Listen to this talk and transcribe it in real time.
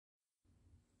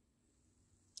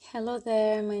Hello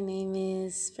there, my name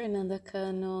is Fernanda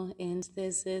Cano and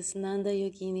this is Nanda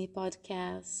Yogini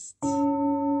Podcast.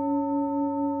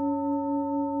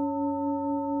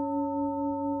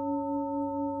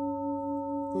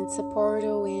 It's a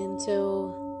portal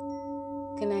into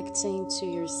connecting to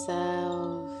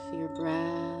yourself, your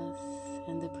breath,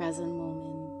 and the present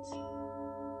moment.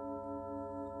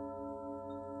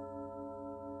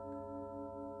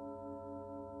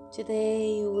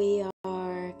 Today we are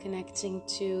connecting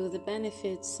to the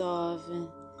benefits of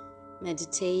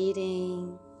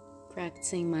meditating,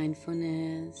 practicing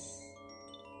mindfulness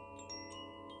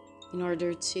in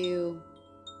order to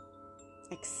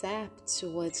accept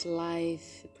what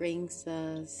life brings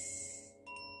us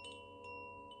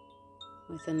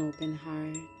with an open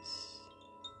heart.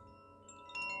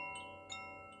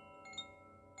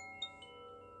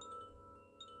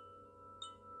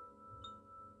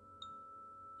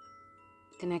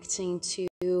 Connecting to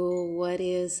what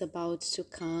is about to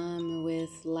come with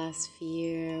less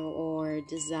fear or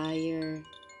desire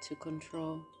to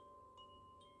control.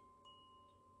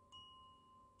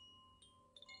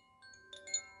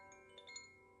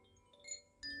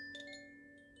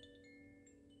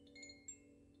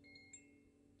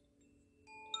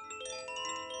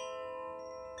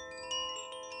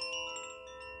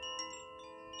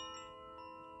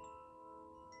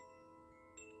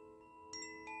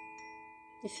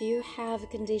 If you have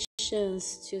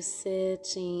conditions to sit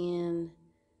in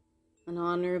an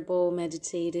honorable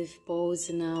meditative pose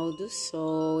now, do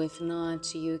so. If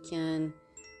not, you can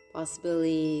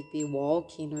possibly be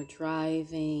walking or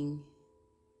driving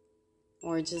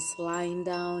or just lying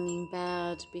down in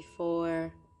bed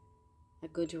before a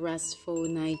good restful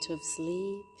night of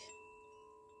sleep.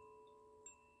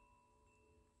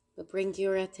 But bring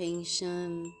your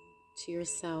attention to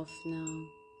yourself now.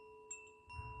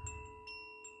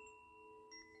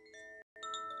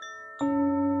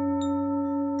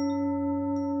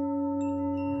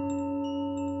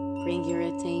 Bring your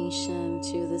attention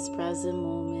to this present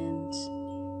moment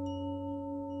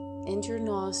and your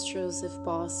nostrils if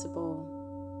possible.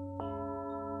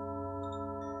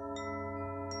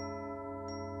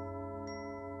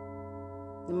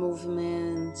 The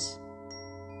movement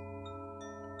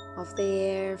of the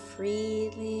air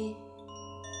freely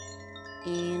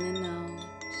in and out.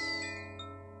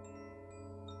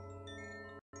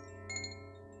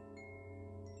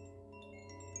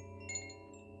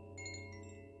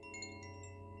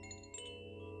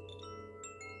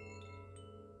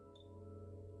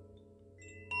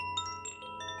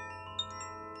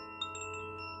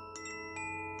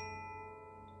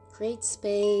 Create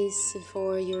space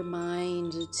for your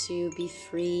mind to be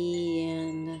free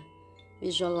and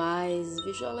visualize.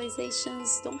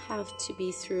 Visualizations don't have to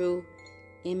be through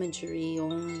imagery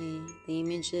only. The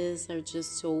images are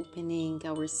just opening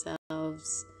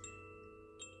ourselves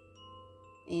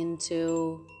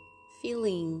into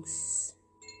feelings,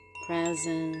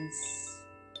 presence,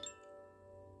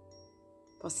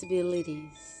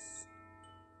 possibilities.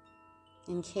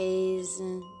 In case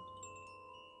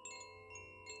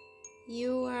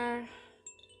you are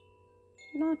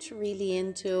not really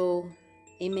into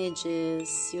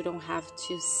images, you don't have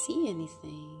to see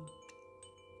anything.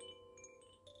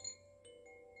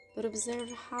 But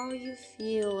observe how you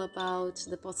feel about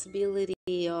the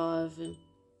possibility of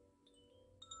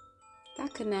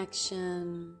that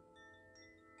connection,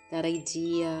 that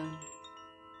idea.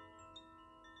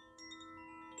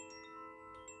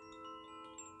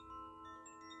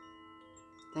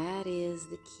 That is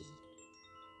the key.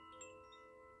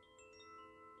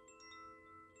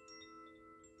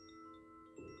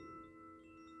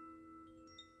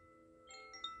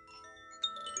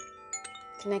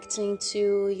 Connecting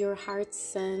to your heart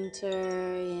center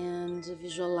and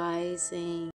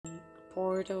visualizing a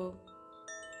portal.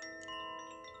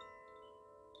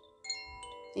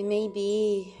 It may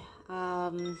be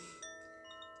on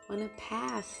a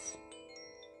path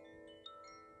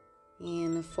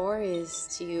in a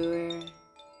forest you're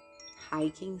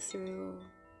hiking through.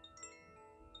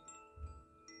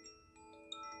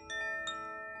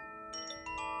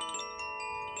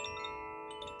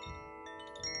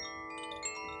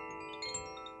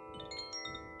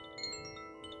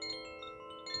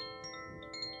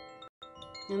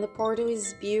 And the portal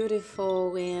is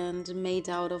beautiful and made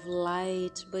out of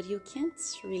light, but you can't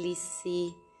really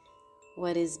see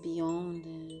what is beyond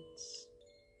it.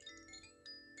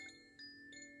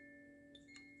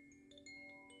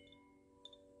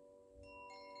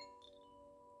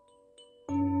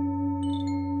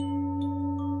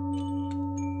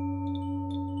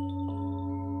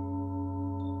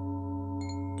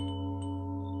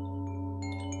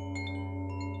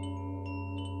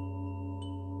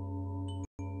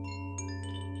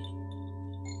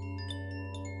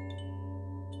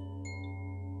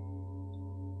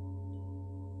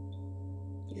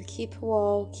 keep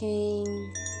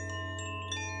walking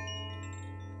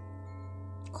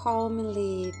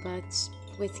calmly, but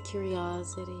with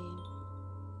curiosity,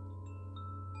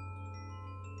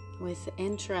 with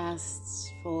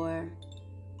interest for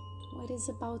what is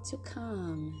about to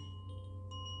come,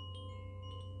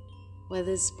 what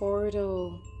this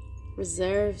portal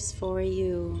reserves for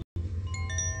you.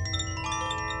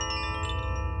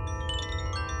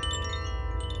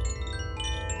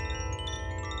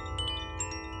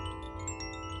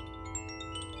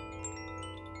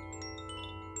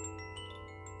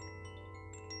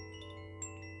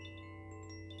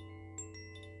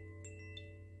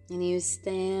 And you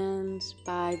stand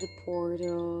by the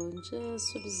portal,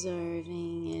 just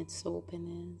observing its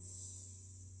openness.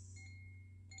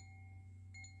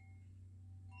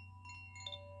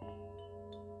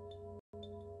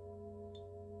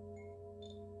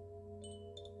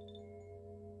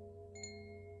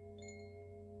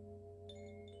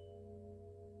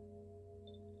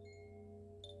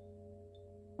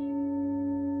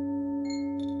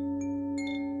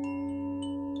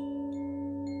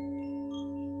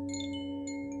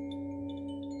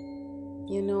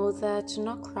 You know that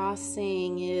not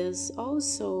crossing is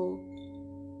also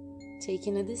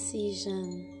taking a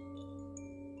decision.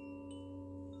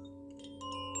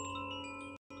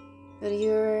 But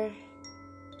you're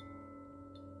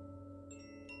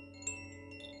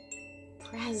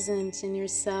present in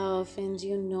yourself, and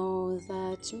you know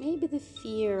that maybe the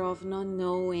fear of not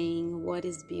knowing what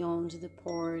is beyond the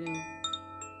portal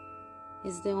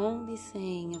is the only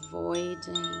thing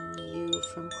avoiding you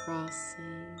from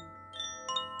crossing.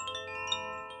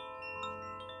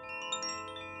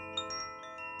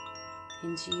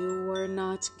 And you are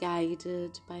not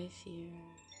guided by fear.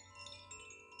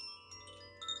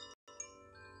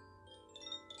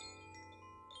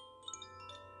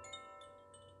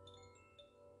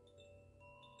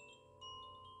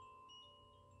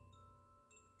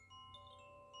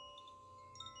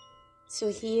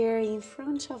 So here in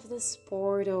front of this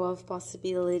portal of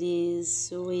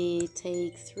possibilities, we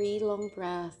take 3 long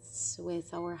breaths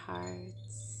with our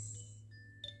hearts,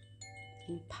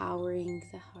 empowering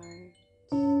the heart.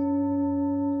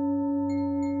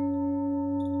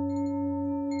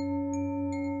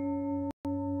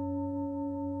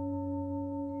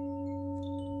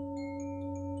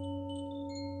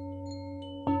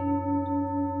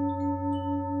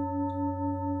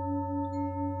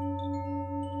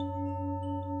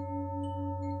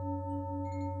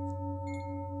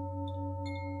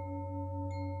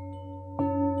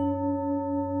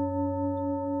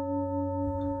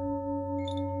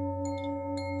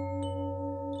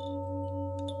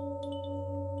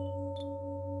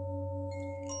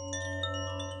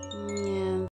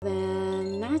 And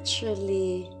then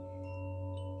naturally,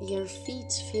 your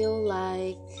feet feel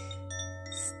like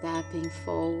stepping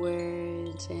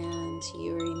forward, and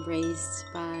you're embraced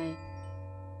by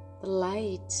the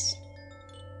light.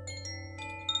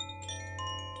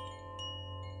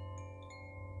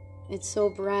 It's so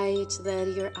bright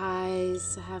that your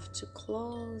eyes have to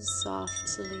close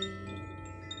softly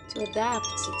to adapt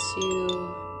to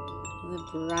the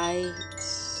bright,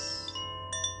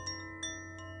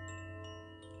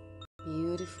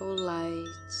 beautiful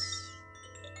light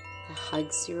that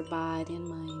hugs your body and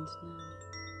mind now.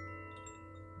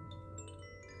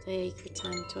 Take your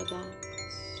time to adapt.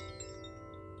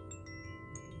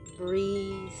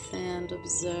 Breathe and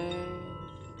observe.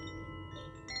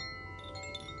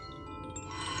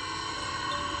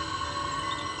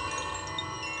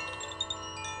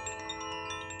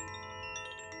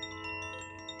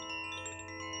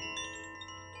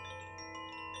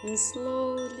 And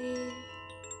slowly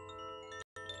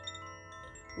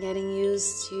getting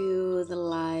used to the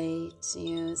light,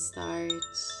 you start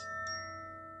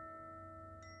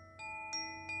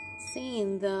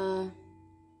seeing the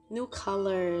new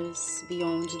colors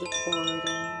beyond the portal.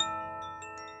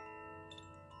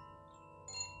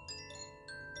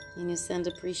 And you send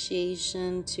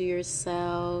appreciation to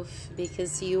yourself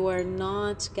because you are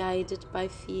not guided by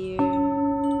fear.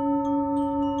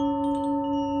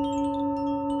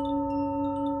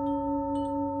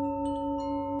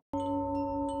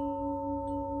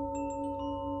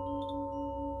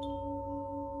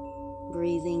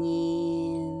 Breathing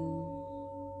in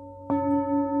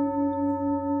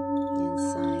and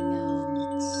sighing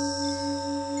out.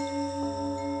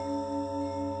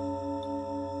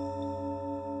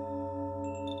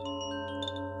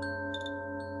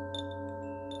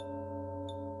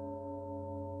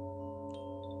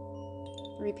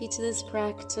 Repeat this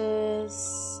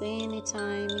practice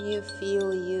anytime you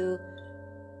feel you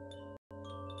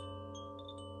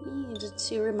need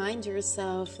to remind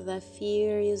yourself that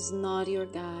fear is not your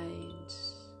guide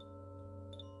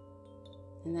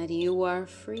and that you are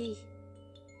free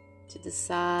to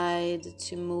decide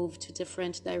to move to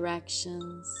different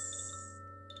directions,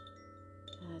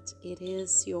 that it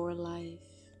is your life.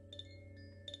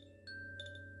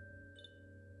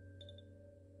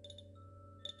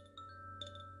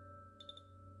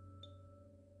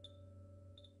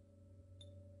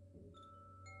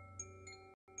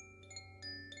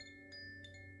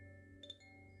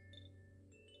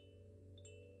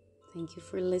 Thank you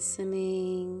for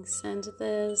listening. Send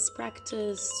this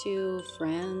practice to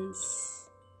friends.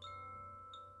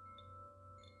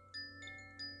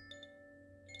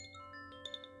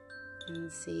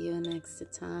 And see you next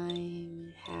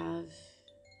time. Have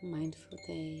a mindful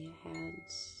day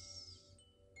ahead.